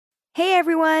Hey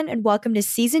everyone, and welcome to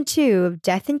season 2 of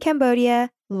Death in Cambodia,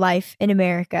 Life in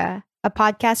America, a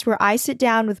podcast where I sit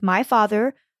down with my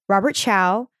father, Robert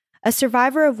Chow, a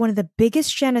survivor of one of the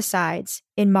biggest genocides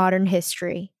in modern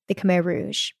history, the Khmer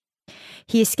Rouge.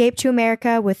 He escaped to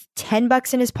America with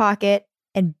 $10 in his pocket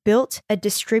and built a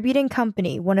distributing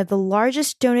company, one of the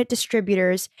largest donut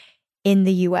distributors in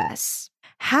the US.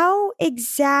 How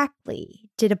exactly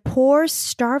did a poor,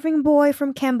 starving boy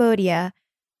from Cambodia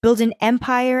build an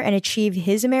empire and achieve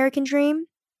his American dream?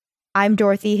 I'm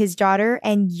Dorothy, his daughter,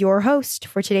 and your host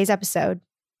for today's episode.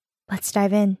 Let's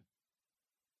dive in.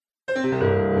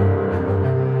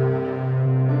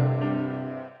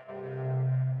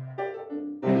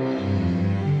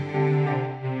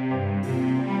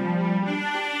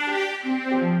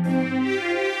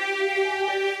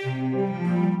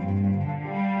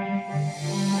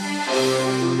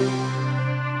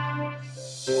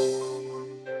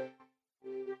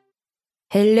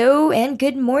 Hello and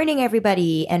good morning,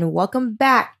 everybody, and welcome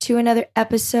back to another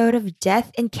episode of Death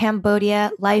in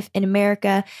Cambodia, Life in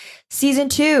America, Season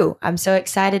 2. I'm so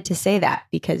excited to say that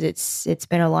because it's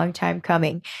been a long time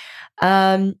coming.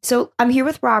 So I'm here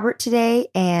with Robert today,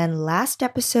 and last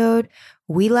episode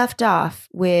we left off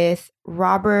with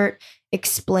Robert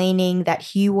explaining that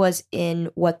he was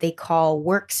in what they call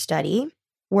work study.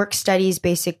 Work study is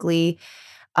basically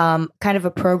kind of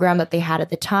a program that they had at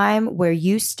the time where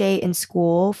you stay in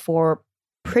school for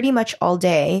pretty much all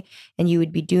day and you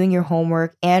would be doing your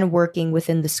homework and working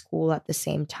within the school at the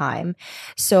same time.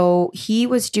 So he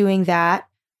was doing that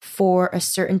for a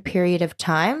certain period of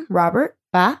time. Robert,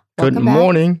 Good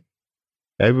morning,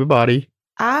 everybody.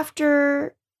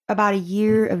 After about a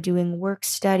year of doing work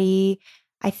study,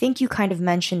 I think you kind of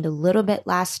mentioned a little bit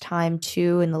last time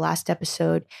too in the last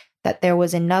episode that there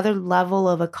was another level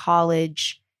of a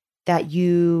college that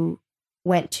you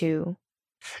went to.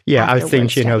 Yeah, I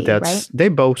think study, that's right? they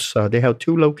both they have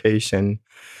two locations.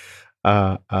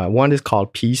 One is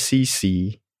called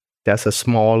PCC. That's a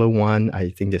smaller one.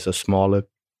 I think there's a smaller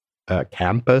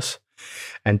campus,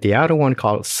 and the other one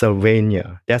called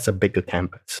Sylvania. That's a bigger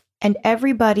campus. And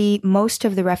everybody, most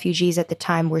of the refugees at the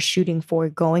time were shooting for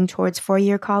going towards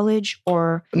four-year college,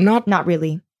 or not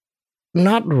really.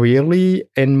 Not really.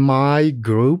 In my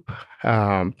group,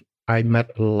 I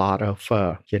met a lot of,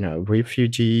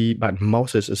 refugee, but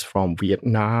most is from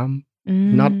Vietnam.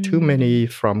 Not too many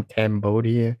from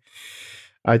Cambodia.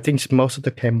 I think most of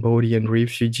the Cambodian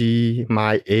refugee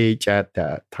my age at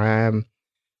that time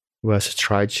was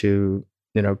try to,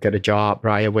 get a job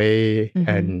right away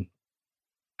and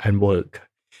work.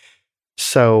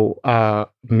 So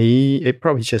it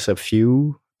probably just a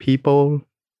few people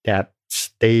that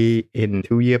stay in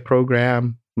 2-year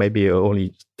program. Maybe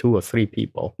only 2 or 3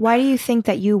 people. Why do you think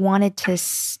that you wanted to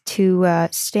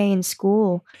stay in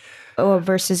school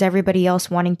versus everybody else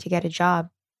wanting to get a job?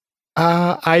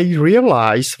 I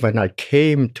realized when I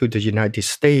came to the United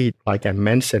States, like I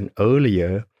mentioned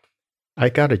earlier, I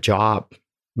got a job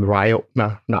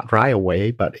not right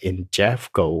away, but in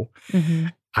Jeffco.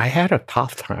 I had a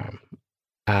tough time.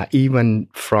 Even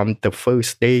from the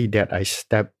first day that I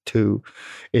stepped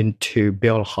into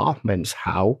Bill Hoffman's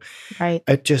house, right?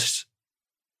 It's just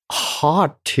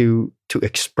hard to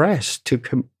express, to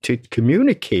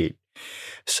communicate.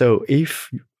 So if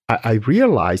I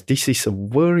realized this is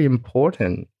very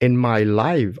important in my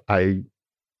life, I'm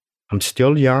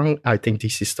still young. I think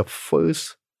this is the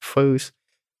first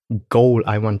goal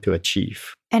I want to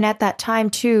achieve. And at that time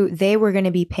too, they were going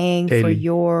to be paying for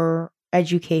your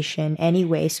education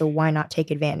anyway, so why not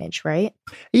take advantage, right?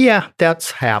 Yeah,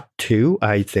 that's helped too.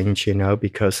 I think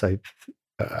because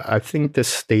I think the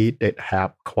state that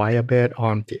have quite a bit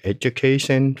on the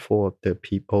education for the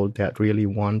people that really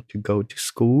want to go to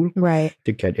school, right,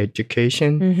 to get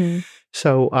education.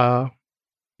 So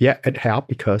it helped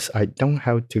because I don't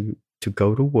have to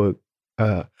go to work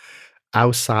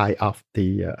outside of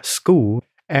the school.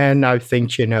 And I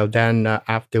think then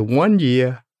after 1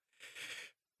 year.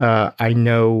 I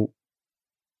know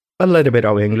a little bit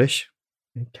of English.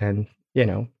 I can,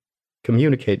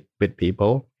 communicate with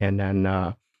people, and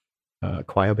then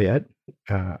quite a bit.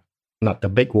 Not the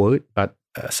big word, but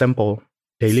simple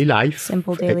daily life.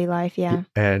 Simple daily life, yeah.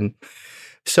 And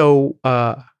so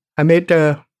I made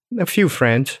a few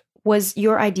friends. Was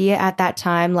your idea at that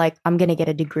time like, I'm going to get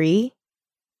a degree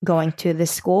going to this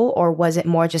school, or was it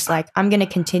more just like, I'm going to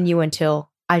continue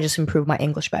until I just improve my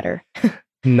English better?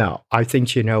 No, I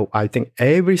think, I think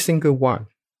every single one,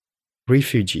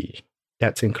 refugee,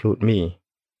 that include me,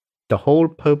 the whole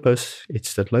purpose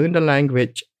is to learn the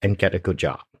language and get a good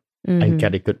job and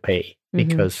get a good pay,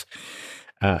 because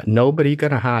nobody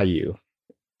going to hire you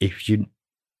if you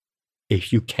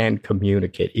if you can't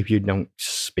communicate, if you don't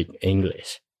speak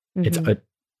English.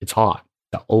 It's hard.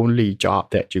 The only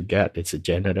job that you get is a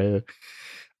janitor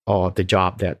or the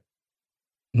job that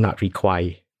not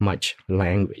require much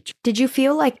language. Did you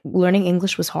feel like learning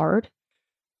English was hard?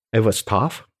 It was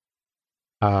tough.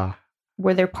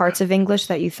 Were there parts of English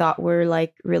that you thought were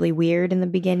like really weird in the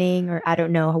beginning? Or I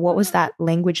don't know. What was that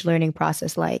language learning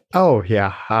process like? Oh,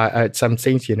 yeah. Some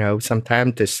things,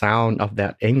 sometimes the sound of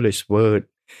that English word,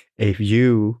 if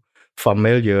you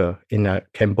familiar in a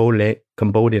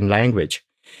Cambodian language,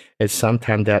 it's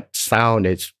sometimes that sound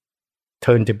is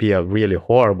turned to be a really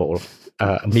horrible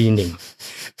meaning.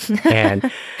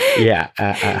 And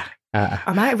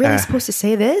am I really supposed to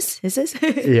say this? Is this?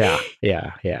 yeah.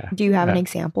 Do you have an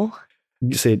example?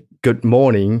 You say good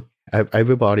morning.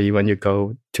 Everybody, when you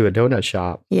go to a donut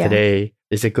shop today,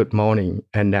 they say good morning.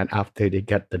 And then after they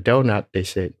get the donut, they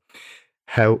say,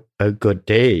 have a good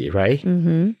day, right?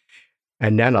 Mm-hmm.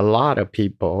 And then a lot of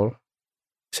people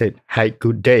said, have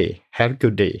good day, have a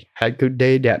good day. Have a good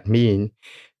day, that means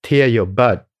tear your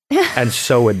butt and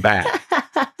sew it back.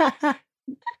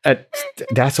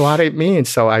 That's what it means.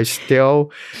 So I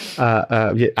still,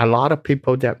 a lot of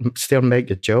people that still make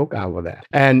a joke out of that.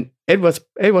 And it was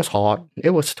hard.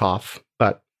 It was tough,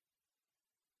 but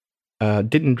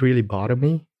didn't really bother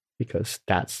me because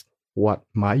that's what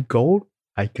my goal.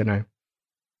 I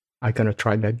gonna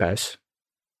try my best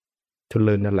to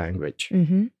learn the language.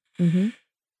 Mm-hmm. Mm-hmm.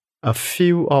 A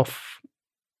few of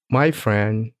my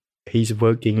friends, he's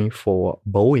working for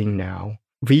Boeing now.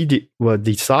 We were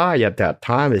decide at that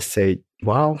time to say,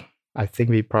 well, I think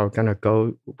we probably gonna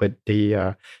go with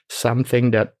the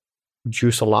something that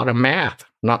use a lot of math,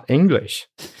 not English.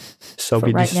 So for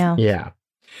right now, yeah.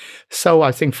 So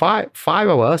I think five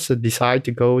of us decide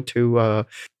to go to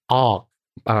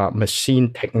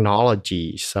machine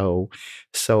technology. So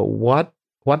what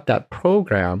that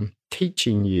program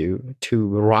teaching you to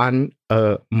run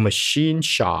a machine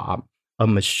shop,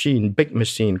 big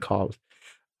machine called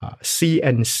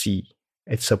CNC.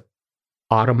 It's a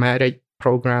automatic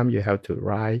program. You have to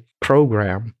write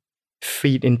program,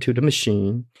 feed into the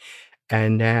machine,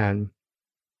 and then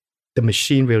the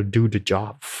machine will do the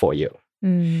job for you.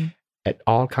 At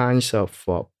all kinds of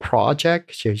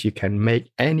projects, you can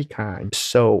make any kind.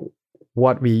 So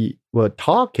what we were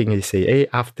talking is, hey,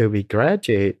 after we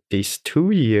graduate this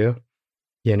 2-year,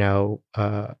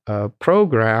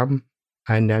 program,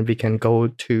 and then we can go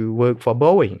to work for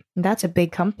Boeing. That's a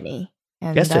big company.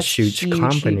 And that's a huge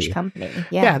company.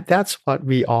 Yeah, that's what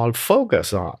we all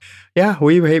focus on. Yeah,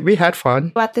 we had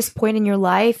fun. At this point in your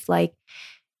life, like,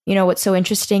 what's so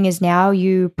interesting is now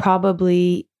you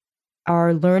probably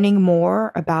are learning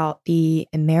more about the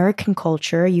American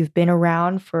culture. You've been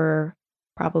around for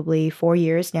probably 4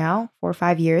 years now, 4 or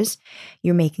 5 years.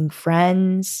 You're making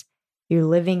friends. You're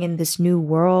living in this new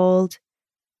world.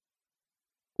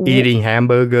 Eating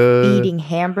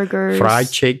hamburgers,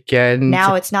 fried chicken.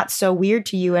 Now it's not so weird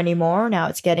to you anymore. Now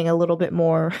it's getting a little bit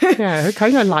more. Yeah, I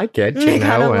kind of like it.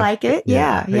 Kind of like it.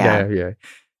 Yeah.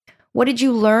 What did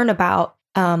you learn about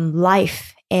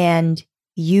life and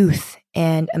youth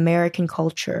and American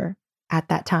culture at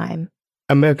that time?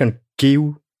 American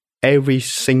give every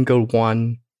single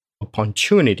one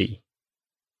opportunity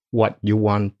what you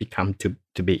want become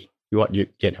to be. What you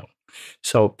know.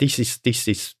 So this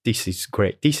is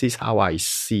great. This is how I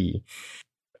see.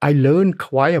 I learned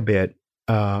quite a bit.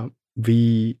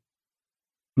 We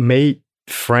made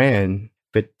friends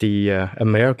with the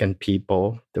American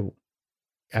people,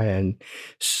 and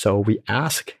so we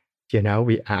ask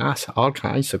all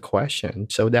kinds of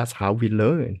questions. So that's how we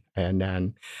learn. And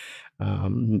then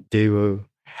they were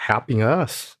helping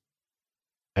us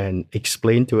and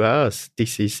explain to us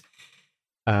this is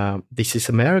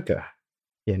America.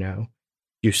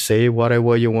 You say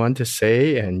whatever you want to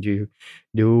say, and you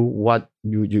do what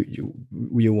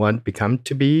you want become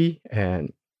to be,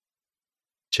 and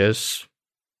just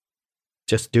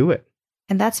do it.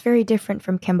 And that's very different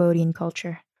from Cambodian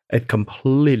culture. It's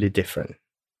completely different.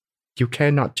 You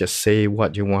cannot just say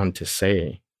what you want to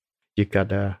say. You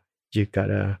gotta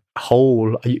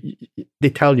hold. They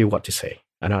tell you what to say.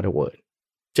 Another word,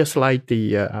 just like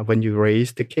the when you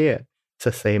raise the kid. It's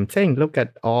the same thing. Look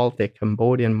at all the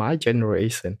Cambodian, my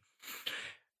generation.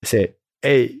 Say,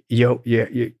 hey, you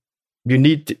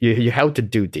need you have to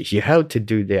do this. You have to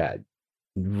do that.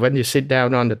 When you sit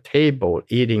down on the table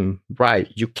eating,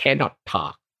 right? You cannot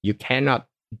talk. You cannot,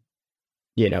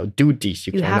 do this.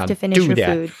 You cannot have to finish your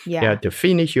food. Yeah. You have to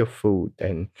finish your food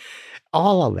and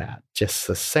all of that. Just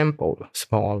a simple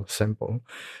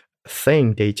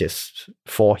thing. They just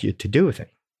force you to do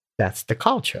things. That's the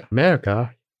culture.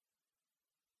 America.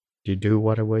 You do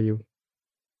whatever you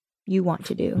you want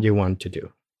to do. You want to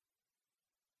do.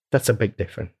 That's a big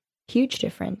difference. Huge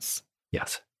difference.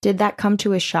 Yes. Did that come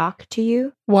to a shock to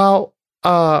you? Well,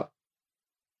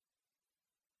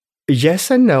 yes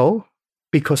and no,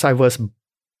 because I was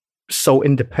so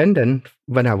independent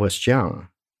when I was young.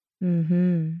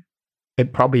 Mm-hmm.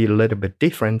 It probably a little bit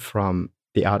different from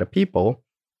the other people,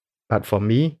 but for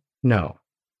me, no,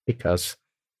 because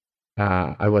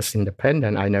I was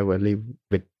independent. I never lived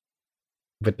with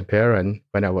the parent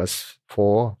when I was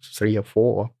 3 or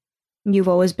 4. You've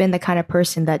always been the kind of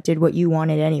person that did what you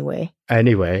wanted anyway.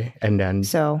 Anyway, and then...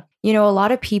 So, a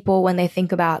lot of people, when they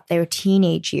think about their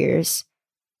teenage years,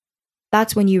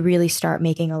 that's when you really start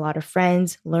making a lot of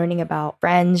friends, learning about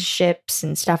friendships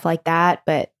and stuff like that.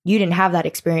 But you didn't have that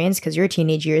experience because your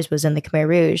teenage years was in the Khmer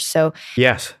Rouge. So,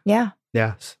 yes. Yeah.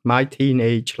 Yes. My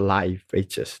teenage life is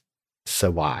just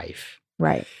survive.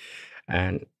 Right.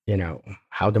 And,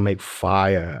 how to make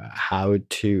fire, how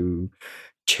to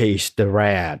chase the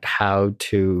rat, how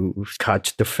to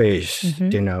catch the fish,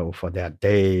 for that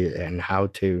day, and how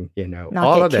to, Not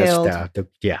all get of that killed. stuff.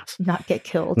 Yes. Not get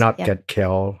killed. Not get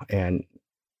killed and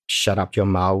shut up your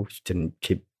mouth and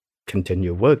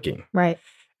continue working. Right.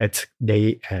 It's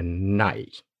day and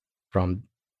night from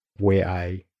where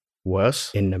I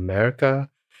was in America.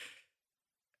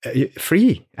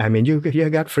 Free. I mean, you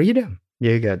got freedom.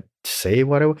 You got say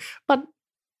whatever. But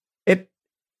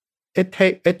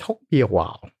it took me a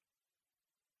while.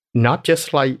 Not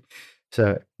just like,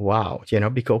 wow,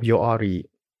 because you already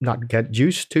not get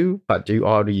used to, but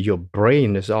your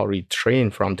brain is already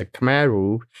trained from the Khmer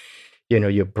Rouge.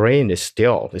 Your brain is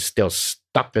still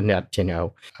stuck in that,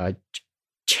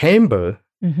 chamber.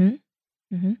 Mm-hmm.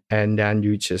 Mm-hmm. And then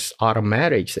you just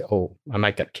automatically say, oh, I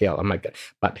might get killed.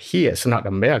 But here it's not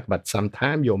America, but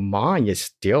sometimes your mind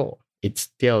is it's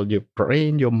still your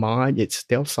brain, your mind, it's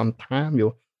still sometimes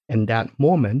you in that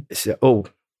moment, it's it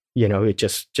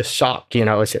just shocked,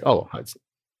 I said, oh,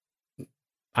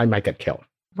 I might get killed.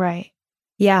 Right.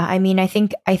 Yeah. I mean, I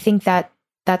think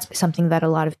that's something that a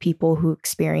lot of people who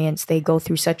experience, they go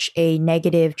through such a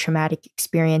negative, traumatic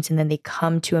experience, and then they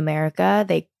come to America,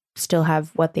 they still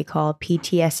have what they call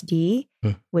PTSD,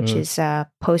 which is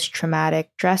post-traumatic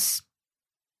stress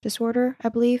disorder, I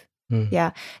believe.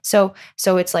 Yeah. So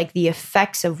it's like the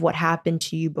effects of what happened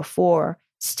to you before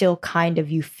still kind of,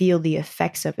 you feel the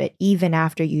effects of it even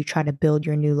after you try to build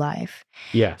your new life.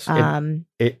 Yes.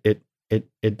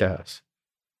 It does.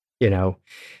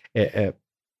 It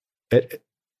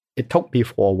took me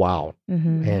for a while,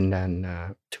 and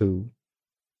then to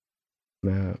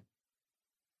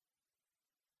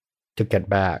get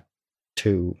back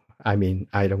to, I mean,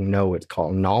 I don't know it's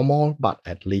called normal, but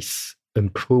at least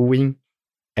improving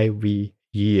every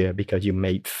year, because you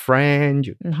made friends,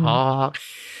 you talk,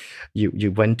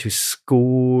 you went to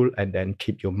school, and then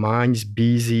keep your minds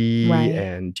busy, Right.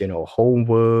 and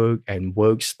homework and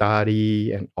work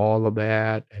study and all of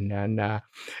that, and then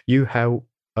you have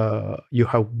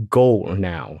goal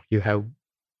now. You have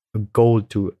a goal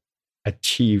to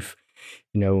achieve,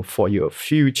 for your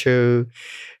future.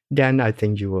 Then I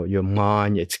think your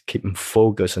mind is keeping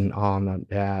focusing on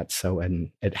that. So,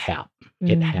 and it helped.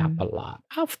 It helped a lot.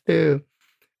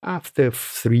 After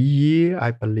 3 years,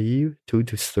 I believe, 2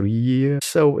 to 3 years.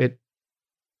 So it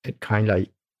kind of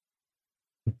like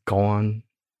gone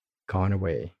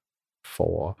away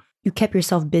for. You kept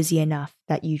yourself busy enough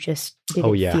that you just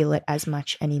didn't feel it as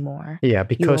much anymore. Yeah,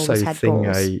 because I think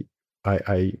goals.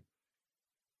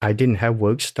 I didn't have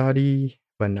work study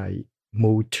when I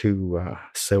moved to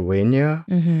Slovenia,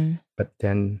 but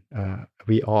then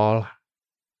we all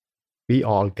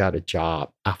got a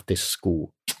job after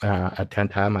school. At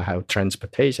that time, I had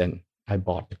transportation. I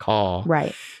bought the car.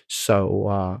 Right.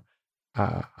 So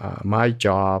my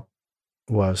job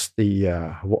was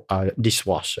the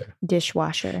dishwasher.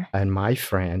 And my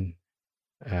friend,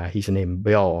 his name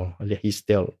Bill, he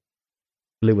still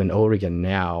live in Oregon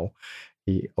now.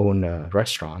 He owned a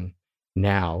restaurant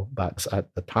now, but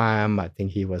at the time, I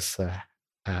think he was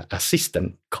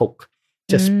assistant cook,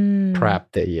 just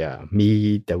prep the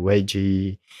meat, the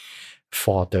veggie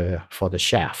for the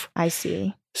chef. I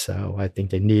see. So I think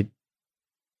they need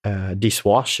a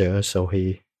dishwasher, so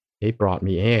he brought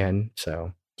me in.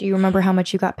 So do you remember how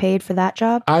much you got paid for that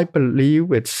job? I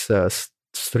believe it's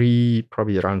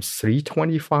probably around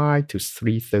 $325 to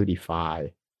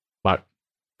 $335, but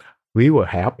we were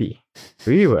happy.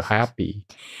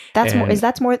 That's more. Is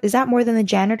that more than the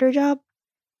janitor job?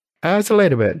 It's a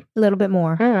little bit. A little bit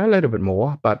more. Yeah, a little bit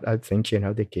more. But I think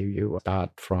they give you a start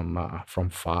from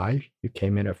 5. You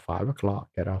came in at 5 o'clock.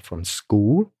 Get out from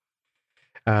school.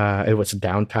 It was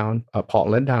downtown,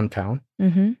 Portland downtown.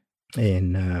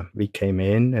 And we came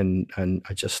in, and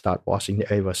I just started watching.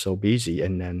 It was so busy,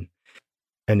 and then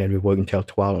we worked until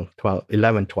 12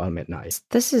 midnight.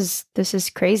 This is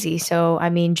crazy. So, I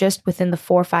mean, just within the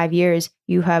 4 or 5 years,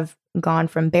 you have gone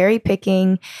from berry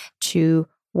picking to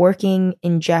working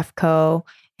in Jeffco,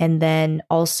 and then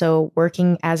also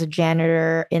working as a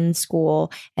janitor in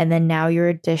school, and then now you're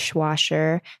a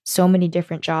dishwasher. So many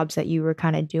different jobs that you were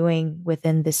kind of doing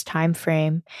within this time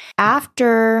frame.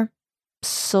 After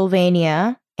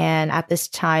Sylvania, and at this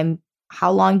time,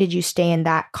 how long did you stay in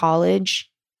that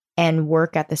college and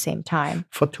work at the same time?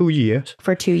 For 2 years.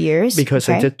 For 2 years? Because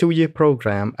it's a 2-year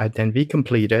program, and then we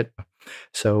completed.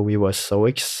 So we were so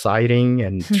exciting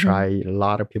and try a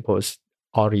lot of people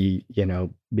already,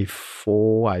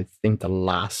 before, I think the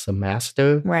last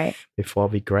semester, right, before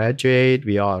we graduate,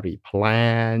 we already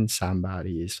planned.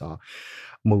 Somebody is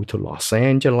moved to Los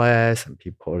Angeles, and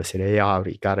people say they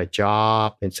already got a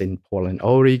job. It's in Portland,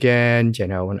 Oregon,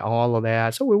 and all of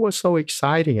that. So it was so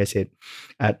exciting. I said,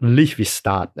 at least we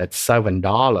start at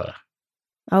 $7.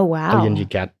 Oh, wow. And you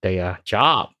get the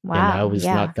job. Wow. It's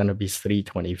not going to be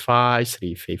 $3.25,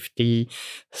 $3.50,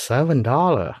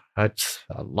 $7. That's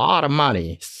a lot of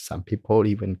money. Some people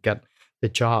even get the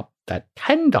job at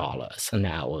 $10 an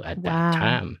hour at that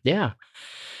time. Yeah.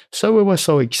 So it was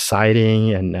so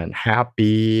exciting and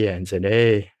happy, and said,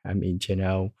 hey, I mean,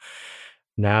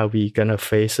 now we're going to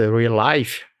face a real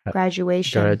life.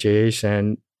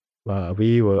 Graduation.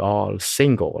 We were all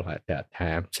single at that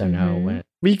time. So now when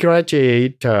we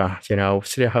graduate,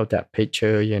 still have that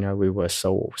picture, we were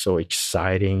so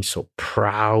exciting, so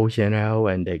proud,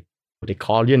 and they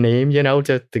call your name,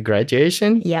 the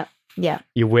graduation. Yeah. Yeah.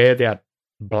 You wear that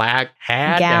black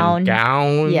hat and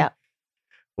gown. Yeah.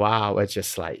 Wow. It's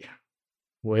just like,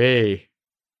 wait,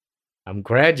 I'm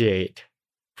graduate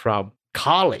from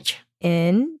college.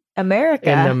 In America.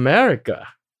 In America.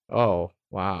 Oh,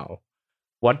 wow.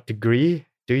 What degree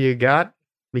do you got?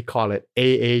 We call it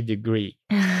AA degree.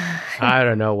 I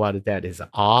don't know what that is.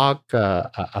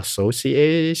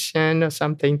 Association or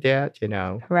something that,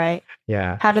 Right.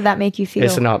 Yeah. How did that make you feel?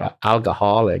 It's not an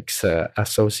alcoholics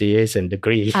association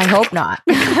degree. I hope not.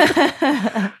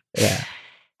 Yeah.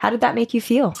 How did that make you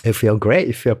feel? You feel great.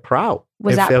 You feel proud.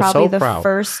 Was that probably the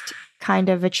first kind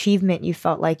of achievement you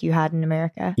felt like you had in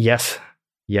America? Yes.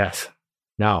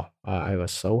 No, I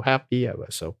was so happy. I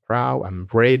was so proud. I'm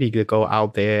ready to go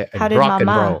out there and rock and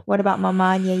roll. What about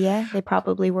Mama and Yaya? They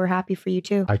probably were happy for you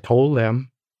too. I told them,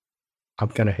 I'm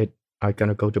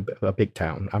gonna go to a big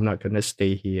town. I'm not gonna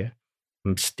stay here.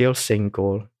 I'm still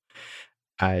single.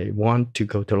 I want to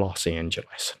go to Los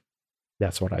Angeles.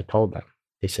 That's what I told them.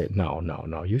 They said,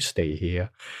 no, you stay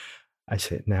here. I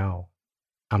said, no,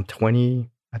 I'm 20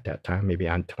 at that time. Maybe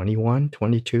I'm 21,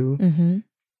 22.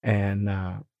 And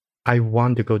I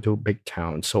want to go to a big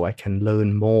town so I can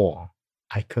learn more.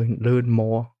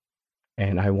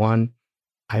 And I want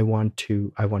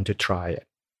to try it.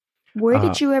 Where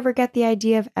did you ever get the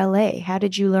idea of LA? How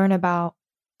did you learn about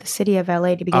the city of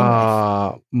LA to begin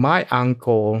with? My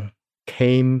uncle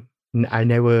came. I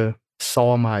never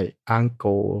saw my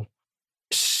uncle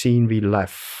since we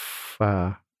left.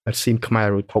 Since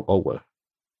Khmer took over.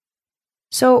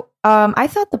 So I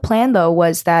thought the plan, though,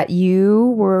 was that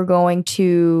you were going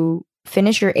to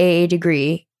finish your AA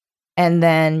degree and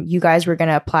then you guys were going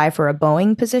to apply for a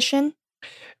Boeing position.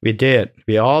 We did.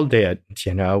 We all did.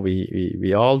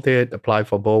 We all did apply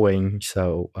for Boeing.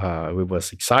 So it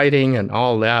was exciting and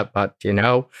all that. But,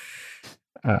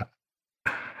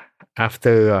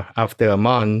 after a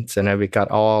month, and then we got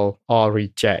all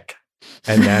reject.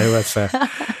 And then it was,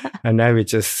 and then we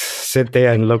just sit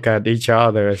there and look at each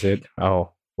other and said,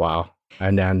 "Oh, wow!"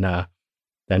 And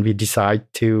then we decide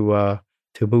to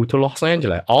move to Los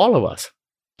Angeles. All of us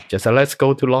just said, "Let's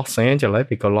go to Los Angeles,"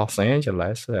 because Los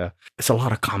Angeles, it's a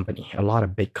lot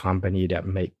of big company that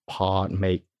make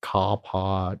car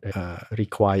part,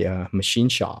 require machine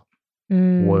shop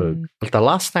work. But the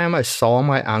last time I saw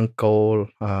my uncle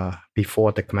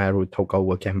before the Khmer took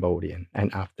over Cambodia,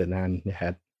 and after that they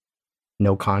had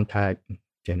no contact.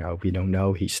 We don't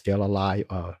know he's still alive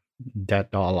or dead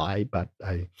or alive. But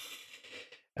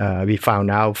we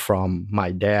found out from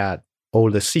my dad,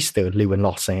 older sister live in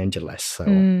Los Angeles. So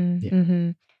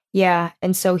yeah,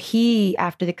 and so he,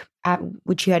 after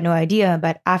which you had no idea,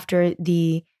 but after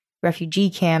the refugee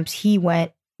camps, you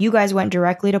guys went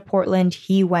directly to Portland.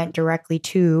 He went directly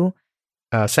to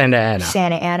Santa Ana.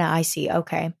 Santa Ana, I see.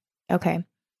 Okay.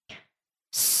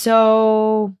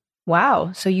 So,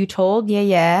 wow. So you told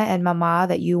Yaya and Mama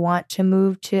that you want to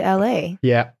move to LA.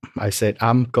 Yeah, I said,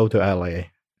 I'm go to LA.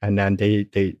 And then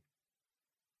they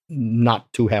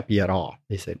not too happy at all.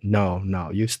 They said, no,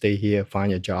 you stay here,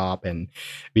 find a job, and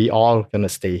we all gonna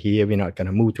stay here. We're not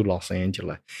gonna move to Los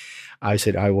Angeles. I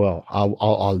said, I will.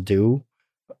 I'll do.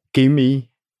 Give me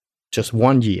just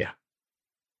 1 year.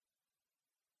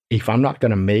 If I'm not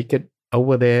gonna make it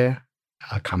over there,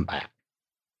 I'll come back.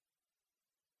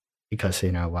 Because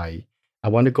I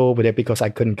want to go over there because I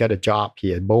couldn't get a job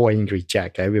here. Boeing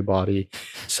reject everybody,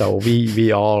 so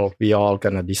we all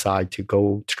gonna decide to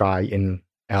go try in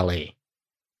LA.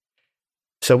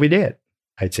 So we did.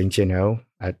 I think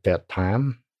at that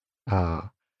time,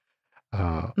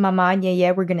 Mama and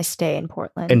Yeye were going to stay in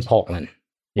Portland. In Portland,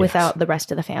 yes. Without the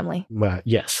rest of the family. Well,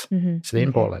 yes, stay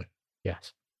in Portland.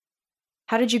 Yes.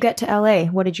 How did you get to LA?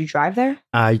 What, did you drive there?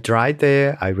 I drive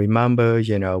there. I remember,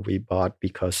 we bought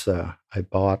because I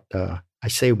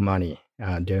saved money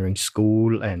during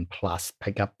school and plus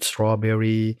pick up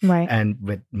strawberry. Right. And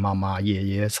with Mama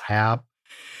Yeye's help,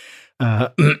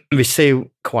 we saved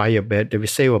quite a bit. We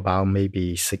saved about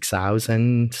maybe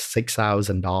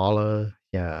 $6,000.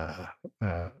 Yeah.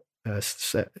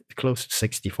 Close to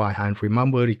 65. I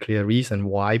remember the clear reason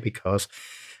why, because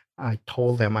I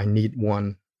told them I need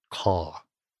one car,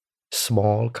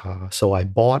 small car. So I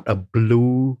bought a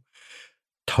blue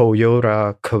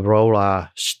Toyota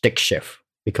Corolla stick shift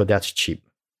because that's cheap.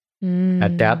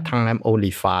 At that time, only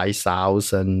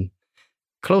 $5,000,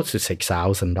 close to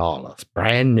 $6,000,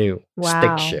 brand new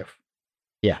stick shift.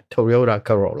 Yeah, Toyota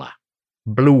Corolla,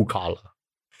 blue color.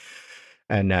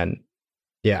 And then,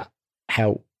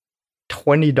 have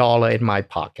 $20 in my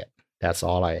pocket. That's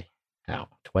all I have,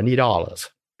 $20,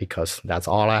 because that's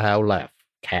all I have left,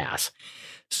 cash.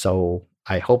 So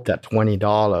I hope that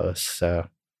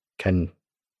 $20 can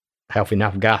have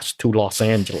enough gas to Los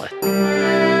Angeles.